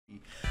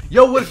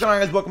Yo, what's going on,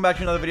 guys? Welcome back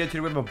to another video. Today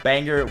we have a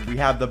banger. We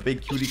have the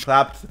big cutie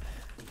claps,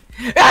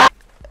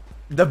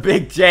 the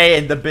big J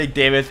and the big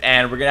Davis,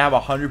 and we're gonna have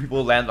 100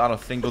 people land on a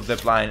single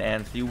zip line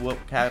and see what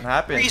can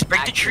happen. Trees,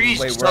 break the trees.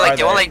 Wait, So, where like, are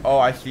they all, they? like... Oh,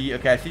 I see.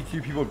 Okay, I see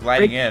 2 people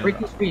gliding in. Break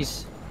these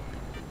trees.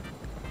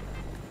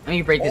 Let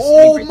me break this.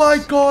 Oh my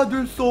God!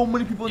 There's so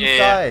many people in the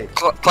sky.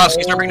 Klaus, can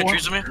you start breaking the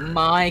trees with me?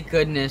 My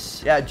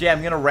goodness. Yeah, Jay,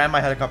 I'm gonna ram my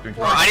helicopter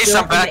into Oh, I need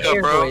some backup,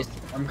 bro.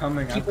 I'm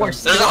coming.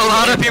 There's a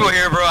lot of people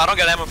here, bro. I don't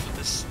got ammo for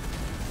this.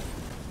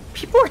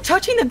 People are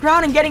touching the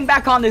ground and getting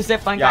back on this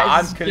zipline, yeah,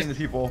 guys. I'm killing the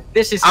people.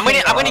 This is. I'm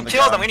getting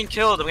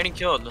killed.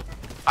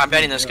 I'm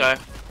banning this guy.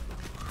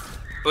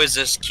 Who is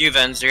this?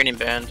 Q-Vens, you're getting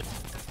banned.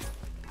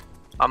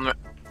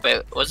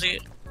 Wait, was he?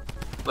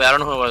 Wait, I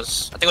don't know who it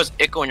was. I think it was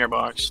Ico in your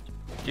box.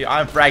 Dude,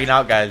 I'm fragging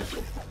out, guys.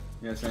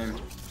 Yeah, same.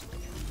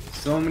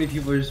 So many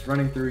people are just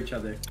running through each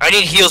other. I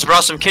need heals,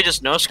 bro. Some kid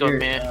just no-scoped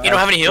me. You don't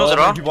have any heals at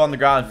all? So many people on the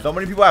ground. So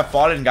many people have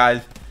fallen,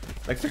 guys.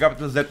 Like, stick up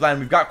to the zipline.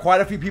 We've got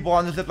quite a few people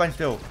on the zipline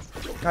still.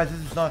 Guys,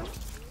 this is nuts.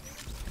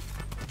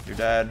 You're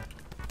dead.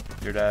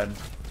 You're dead.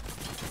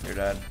 You're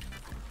dead.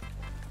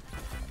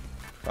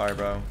 Sorry,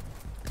 bro.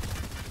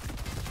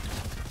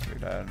 You're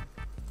dead.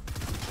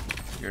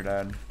 You're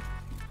dead.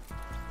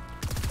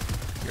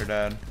 You're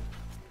dead.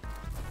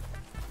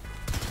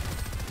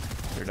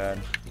 You're dead.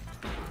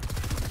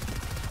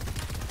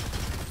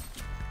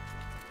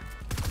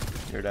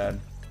 You're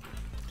dead.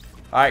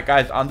 Alright,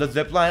 guys, on the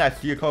zip line, I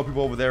see a couple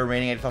people over there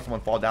remaining. I just saw someone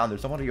fall down.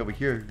 There's somebody over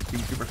here who's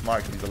being super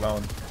smart because he's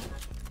alone.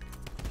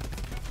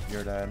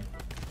 You're dead.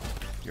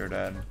 You're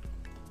dead.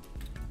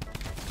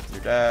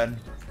 You're dead.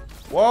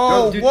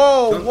 Whoa,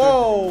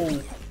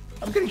 whoa.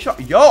 I'm getting shot.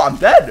 Yo, I'm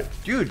dead.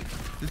 Dude,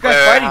 this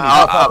guy's fighting me.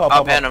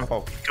 I'll ban him.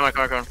 Come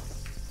on.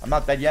 I'm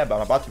not dead yet, but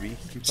I'm about to be.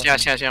 See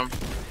him.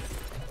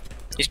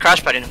 He's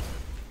crash padding him.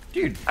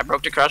 Dude, I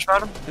broke the crash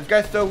pad him. This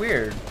guy's so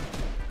weird.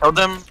 Killed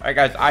them. Alright,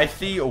 guys, I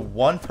see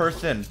 1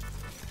 person.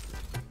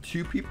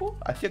 2 people?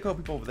 I see a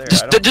couple people over there.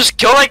 Just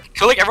kill like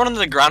everyone on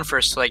the ground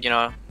first, like, you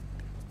know.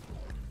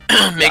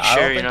 Make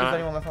sure, you know. There's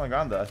anyone left on the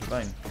ground though, that's the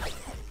thing.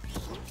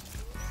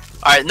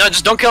 Alright, no,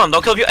 just don't kill him.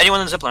 Don't kill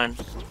anyone in the zipline.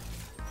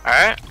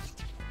 Alright?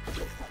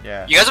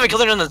 Yeah. You guys haven't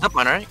killed anyone in the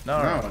zipline, right?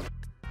 No.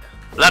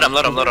 Let him.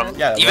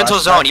 Yeah, even to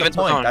zone,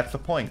 That's the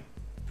point.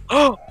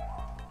 Oh!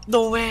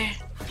 No way.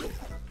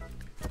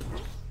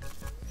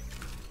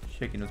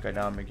 Shaking this guy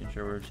down, making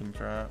sure we're team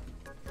trap.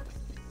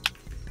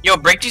 Yo,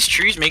 break these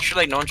trees, make sure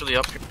like no one's really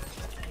up here.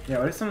 Yeah,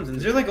 what if someone's in?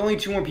 Is there like only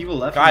 2 more people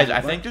left? Guys,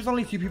 I think there's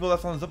only 2 people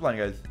left on the zipline,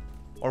 guys.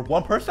 Or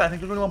 1 person, I think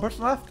there's only 1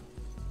 person left.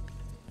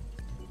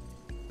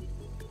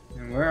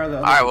 And where are the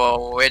others? Alright,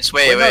 well, wait.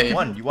 You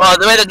won. Well,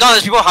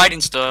 there's people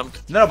hiding still.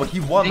 No, but he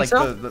won, like,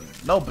 so?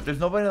 no, but there's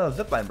nobody on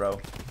the zipline, bro.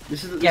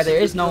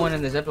 There is no one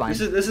in the zipline.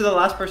 This is the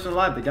last person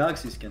alive, the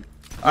galaxy skin.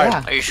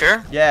 Alright. Are you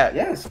sure? Yeah.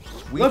 Yes.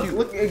 Look, you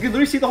can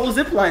literally see the whole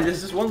zip line.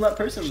 There's just 1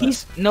 person left.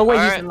 He's no way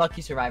he's the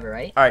lucky survivor,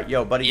 right? Alright,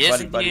 yo, buddy,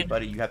 Yes,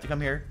 buddy, you have to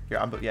come here.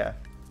 Here, yeah.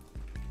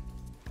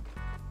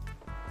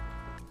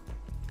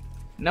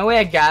 No way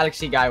a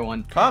galaxy guy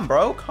won. Come,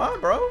 bro. Come,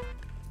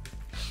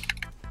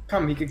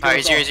 he can kill Alright,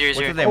 us all. he's here. What's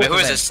his name? Wait, who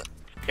is this?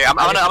 Here, I'm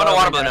gonna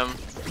water balloon him.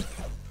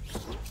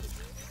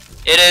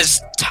 It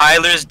is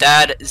Tyler's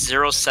dad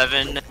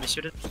 07. Let me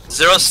shoot it.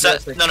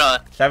 07. No.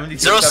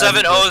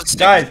 0706.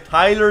 Guys,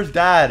 Tyler's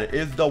dad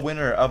is the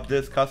winner of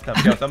this custom.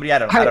 Yo, somebody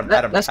add him.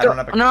 Let's go.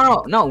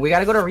 No, we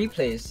gotta go to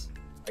replays.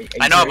 Are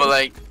I know, serious? but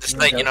like, just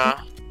like, you know,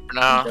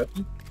 no.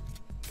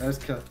 Let us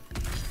kill.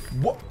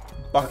 What?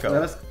 Bucko.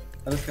 Let us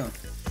kill.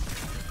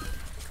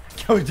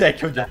 Kill Jay.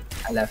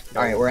 I left.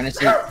 Alright, we're gonna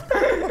see.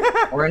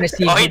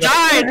 Oh, he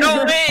died!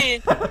 No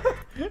way!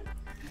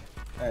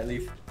 Alright,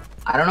 leave.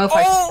 I don't know if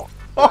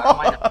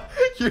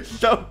You're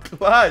so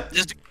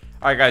clutch.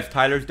 Alright, guys,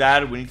 Tyler's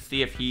dad, we need to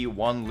see if he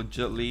won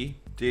legitly.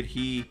 Did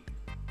he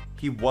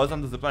was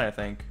on the zipline, I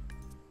think.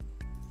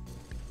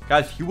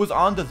 Guys, he was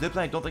on the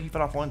zipline. I don't think he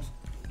fell off once.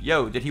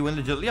 Yo, did he win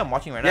legitly? I'm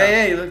watching right now.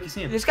 Yeah, look, you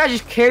see him. This guy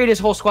just carried his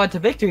whole squad to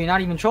victory,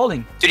 not even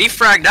trolling. Dude, he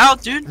fragged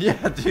out, dude. Yeah,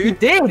 He dude.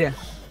 did.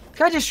 This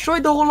guy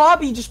destroyed the whole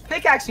lobby, just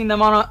pickaxing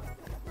them on a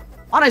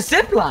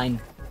zipline.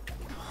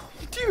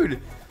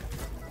 Dude.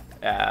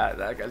 Yeah,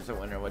 that guy's the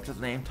winner. What's his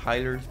name?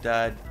 Tyler's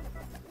dad.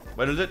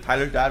 What is it?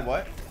 Tyler's dad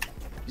what?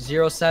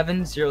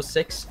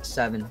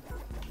 07067.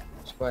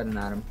 Just go ahead and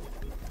add him.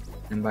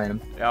 Invite him.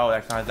 Oh,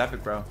 that's not his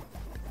epic, bro.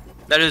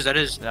 That is.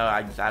 No,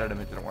 I just added him.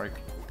 It didn't work.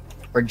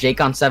 Or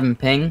Jake on 7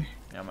 ping.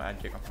 Yeah, I'm gonna add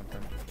Jake on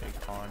something.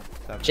 Jake on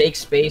 7. Jake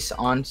space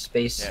on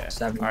space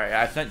 7. Alright,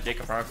 I sent Jake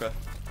a Franca.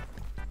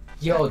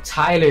 Yo,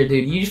 Tyler,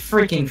 dude, you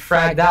freaking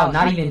fragged out.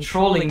 Not even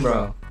trolling,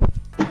 bro.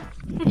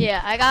 Yeah,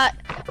 I got,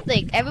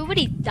 like,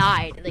 everybody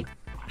died. Like,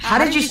 how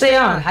did you stay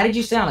on?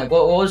 Like,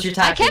 what was your I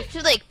tactic?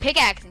 kept, like,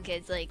 pickaxing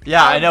kids, like.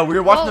 Yeah, I know. We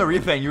were watching the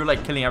replay and you were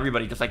like killing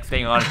everybody, just like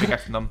staying on and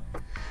pickaxing them.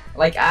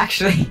 Like,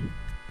 actually,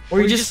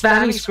 were you just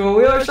spamming scroll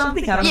wheel or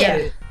something? I don't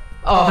get it.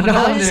 Oh, no.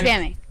 I was just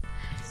spamming.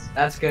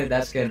 That's good,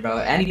 bro.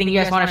 Anything you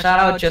guys want to shout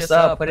out, just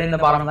put it in the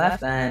bottom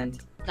left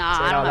and Nah,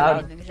 say it I out don't have loud.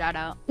 anything to shout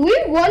out.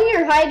 We won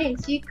your hide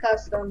and seek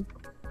custom.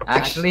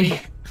 Actually,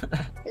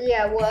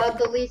 Yeah, well,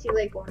 the Lazy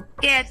Lake one.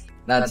 Yeah,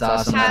 that's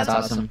awesome. That's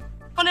awesome.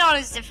 put it on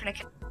his different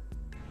account.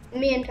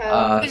 Me and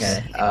Tyler.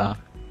 Okay. Alright,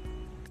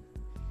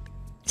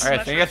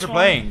 thank you guys for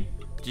playing.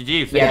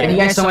 GG. Yeah, thank you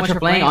guys so much for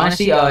playing.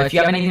 Honestly, if you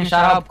have anything to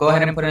shout out, go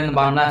ahead and put it in the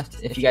bottom left.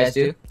 If you guys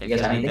do, you guys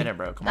have anything? Dinner,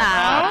 bro. Come on,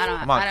 I don't,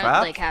 come on, I don't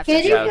crap. like half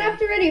Kid, you Yeah. have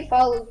to already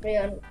follow me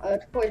on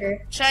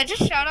Twitter. Should I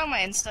just shout out my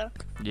Insta?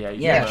 Yeah,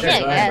 you Yeah, can. sure. Yeah,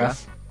 Go ahead, bro.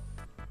 yes.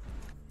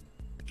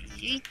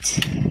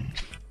 Yeet.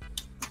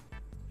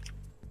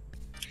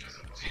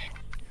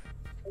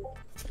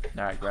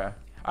 Alright, bro. Alright,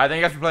 thank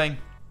you guys for playing. Have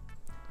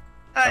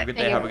a Alright, good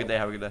day, have a good day,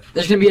 have a good day.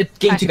 There's gonna be a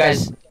game too,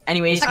 guys.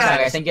 Anyways, Okay.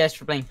 guys, thank you guys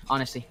for playing.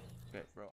 Honestly.